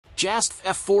JASDF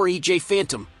F-4EJ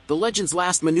Phantom, the legend's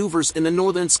last maneuvers in the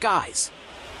northern skies.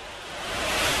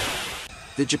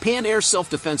 The Japan Air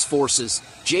Self-Defense Forces,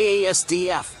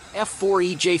 JASDF,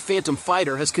 F-4EJ Phantom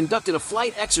fighter has conducted a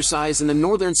flight exercise in the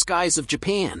northern skies of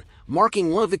Japan,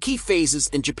 marking one of the key phases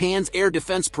in Japan's air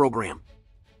defense program.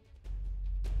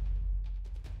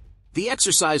 The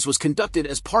exercise was conducted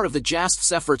as part of the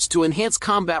JASDF's efforts to enhance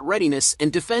combat readiness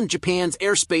and defend Japan's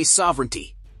airspace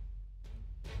sovereignty.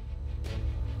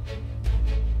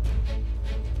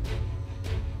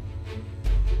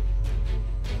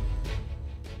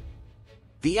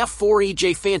 The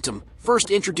F-4EJ Phantom,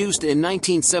 first introduced in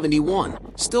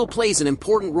 1971, still plays an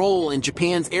important role in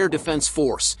Japan's air defense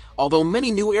force, although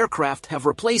many new aircraft have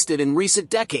replaced it in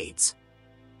recent decades.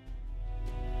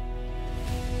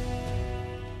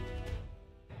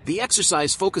 The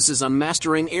exercise focuses on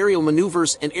mastering aerial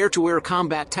maneuvers and air-to-air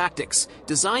combat tactics,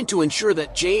 designed to ensure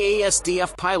that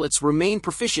JASDF pilots remain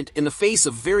proficient in the face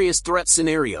of various threat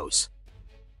scenarios.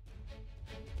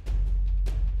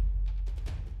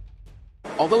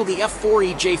 Although the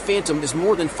F-4EJ Phantom is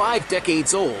more than 5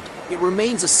 decades old, it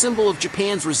remains a symbol of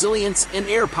Japan's resilience and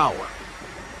air power.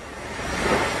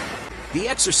 The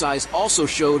exercise also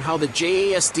showed how the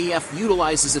JASDF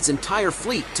utilizes its entire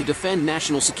fleet to defend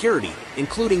national security,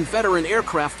 including veteran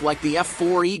aircraft like the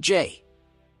F-4EJ.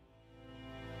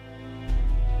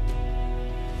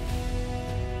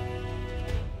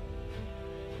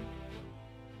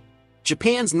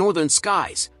 Japan's northern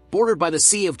skies, bordered by the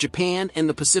Sea of Japan and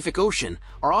the Pacific Ocean,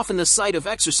 are often the site of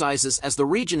exercises as the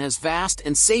region has vast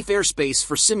and safe airspace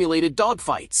for simulated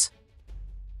dogfights.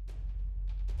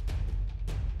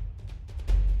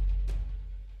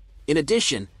 In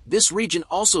addition, this region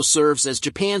also serves as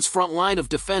Japan's front line of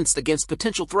defense against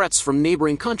potential threats from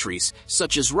neighboring countries,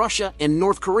 such as Russia and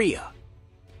North Korea.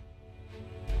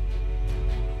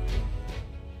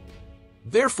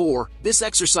 Therefore, this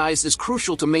exercise is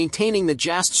crucial to maintaining the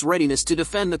JASDF's readiness to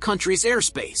defend the country's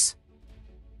airspace.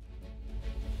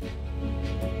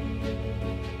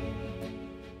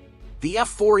 The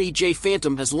F-4EJ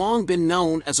Phantom has long been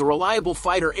known as a reliable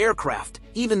fighter aircraft,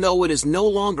 even though it is no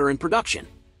longer in production.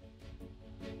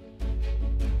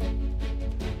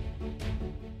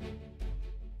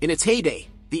 In its heyday,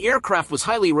 the aircraft was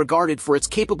highly regarded for its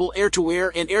capable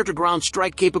air-to-air and air-to-ground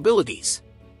strike capabilities.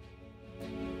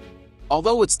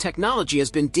 Although its technology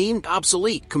has been deemed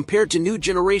obsolete compared to new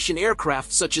generation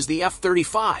aircraft such as the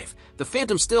F-35, the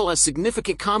Phantom still has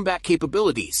significant combat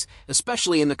capabilities,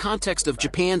 especially in the context of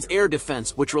Japan's air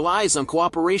defense, which relies on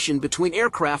cooperation between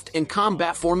aircraft and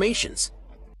combat formations.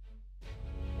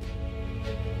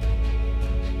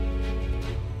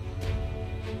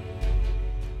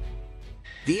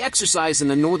 The exercise in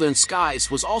the northern skies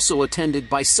was also attended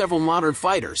by several modern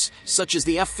fighters, such as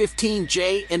the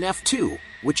F-15J and F-2,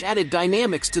 which added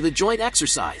dynamics to the joint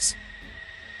exercise.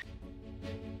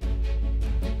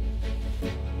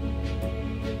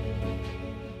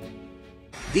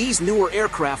 These newer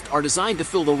aircraft are designed to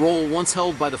fill the role once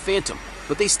held by the Phantom,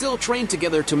 but they still train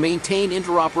together to maintain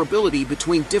interoperability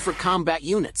between different combat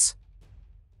units.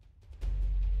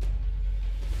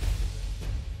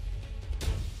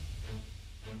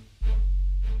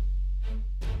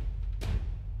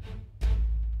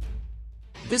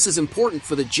 This is important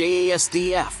for the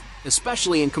JASDF,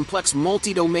 especially in complex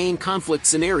multi-domain conflict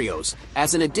scenarios,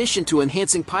 as in addition to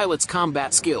enhancing pilots'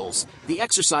 combat skills, the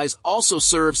exercise also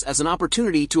serves as an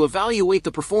opportunity to evaluate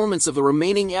the performance of the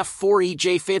remaining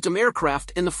F-4EJ Phantom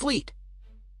aircraft in the fleet.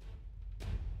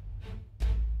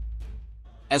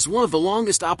 As one of the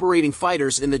longest operating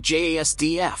fighters in the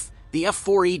JASDF, the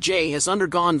F-4EJ has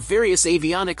undergone various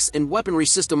avionics and weaponry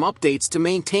system updates to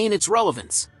maintain its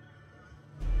relevance.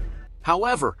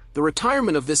 However, the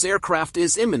retirement of this aircraft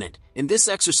is imminent, and this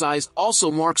exercise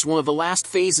also marks one of the last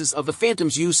phases of the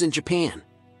Phantom's use in Japan.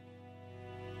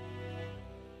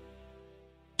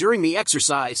 During the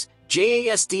exercise,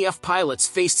 JASDF pilots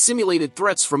faced simulated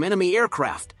threats from enemy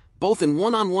aircraft, both in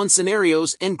one-on-one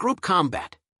scenarios and group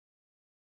combat.